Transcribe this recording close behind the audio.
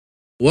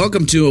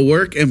Welcome to A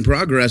Work in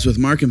Progress with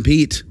Mark and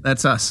Pete.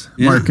 That's us,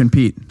 Mark and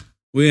Pete.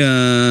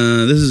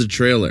 This is a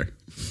trailer.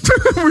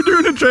 We're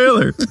doing a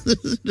trailer.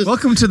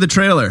 Welcome to the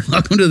trailer.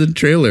 Welcome to the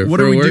trailer. What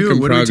do we do?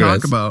 What do we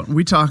talk about?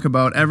 We talk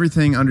about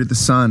everything under the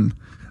sun.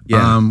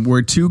 Yeah.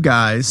 We're two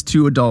guys,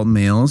 two adult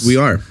males. We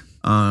are.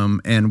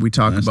 And we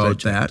talk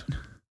about that.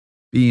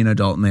 Being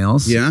adult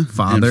males. Yeah.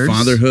 Fathers. And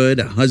fatherhood,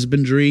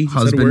 husbandry.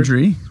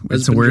 Husbandry.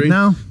 It's a word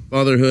now.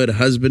 Fatherhood,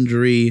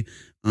 husbandry,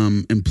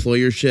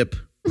 employership.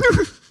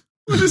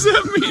 What does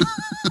that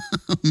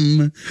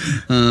mean?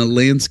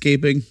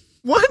 Landscaping.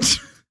 What?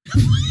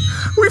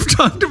 We've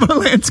talked about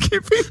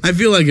landscaping. I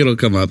feel like it'll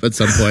come up at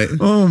some point.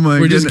 Oh my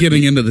god. We're just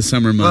getting into the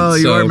summer months. Well,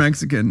 you are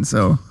Mexican,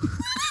 so.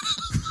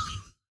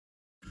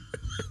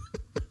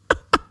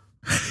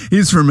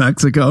 He's from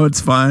Mexico.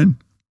 It's fine.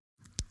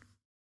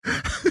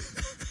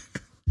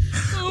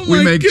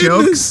 We make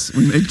jokes.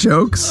 We make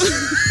jokes.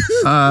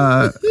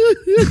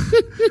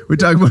 We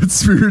talk about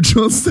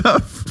spiritual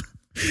stuff.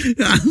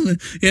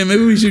 Yeah,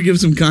 maybe we should give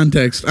some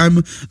context. I'm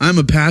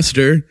a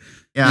pastor.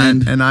 Yeah,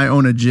 and I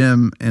own a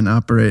gym and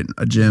operate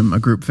a gym, a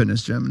group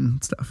fitness gym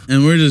and stuff.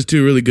 And we're just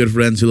two really good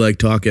friends who like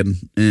talking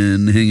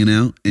and hanging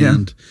out.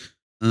 And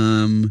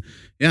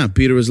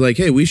Peter was like,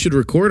 hey, we should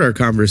record our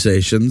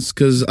conversations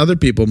because other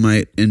people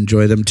might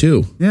enjoy them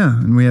too. Yeah,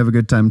 and we have a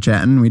good time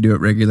chatting. We do it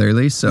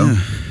regularly. So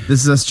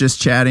this is us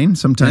just chatting.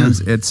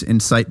 Sometimes it's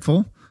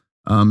insightful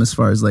as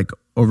far as like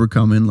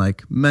overcoming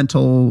like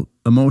mental,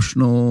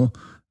 emotional,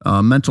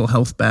 mental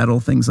health battle,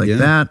 things like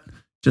that.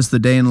 Just the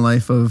day in the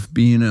life of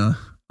being a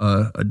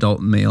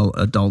adult male,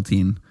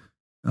 adulting,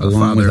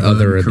 along with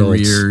other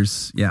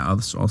careers,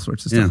 adults. All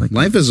sorts of stuff.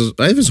 Life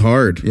is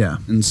hard. Yeah,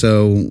 and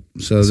so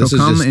this is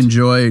come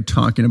enjoy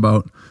talking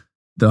about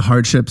the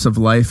hardships of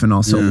life and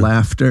also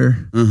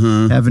laughter,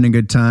 having a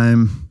good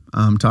time.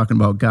 Talking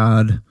about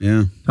God,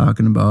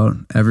 talking about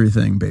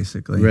everything,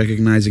 basically.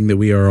 Recognizing that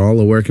we are all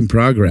a work in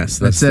progress.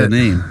 That's the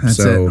name. That's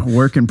it. A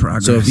work in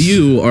progress. So if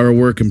you are a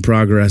work in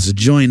progress,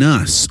 join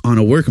us on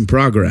A Work in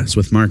Progress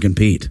with Mark and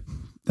Pete.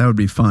 That would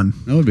be fun.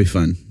 That would be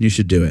fun. You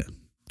should do it.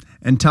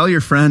 And tell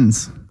your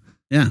friends.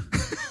 Yeah.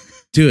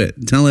 Do it.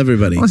 Tell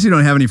everybody. Unless you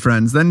don't have any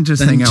friends, then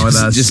just hang out with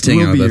us. Just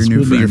hang out with us.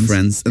 We'll be your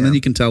friends. And then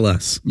you can tell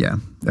us. Yeah.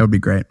 That would be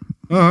great.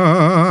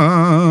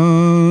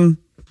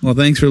 Well,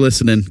 thanks for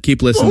listening.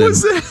 Keep listening. What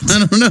was that? I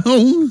don't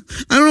know.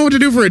 I don't know what to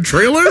do for a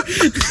trailer.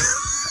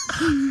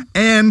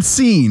 And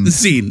scene.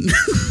 Scene.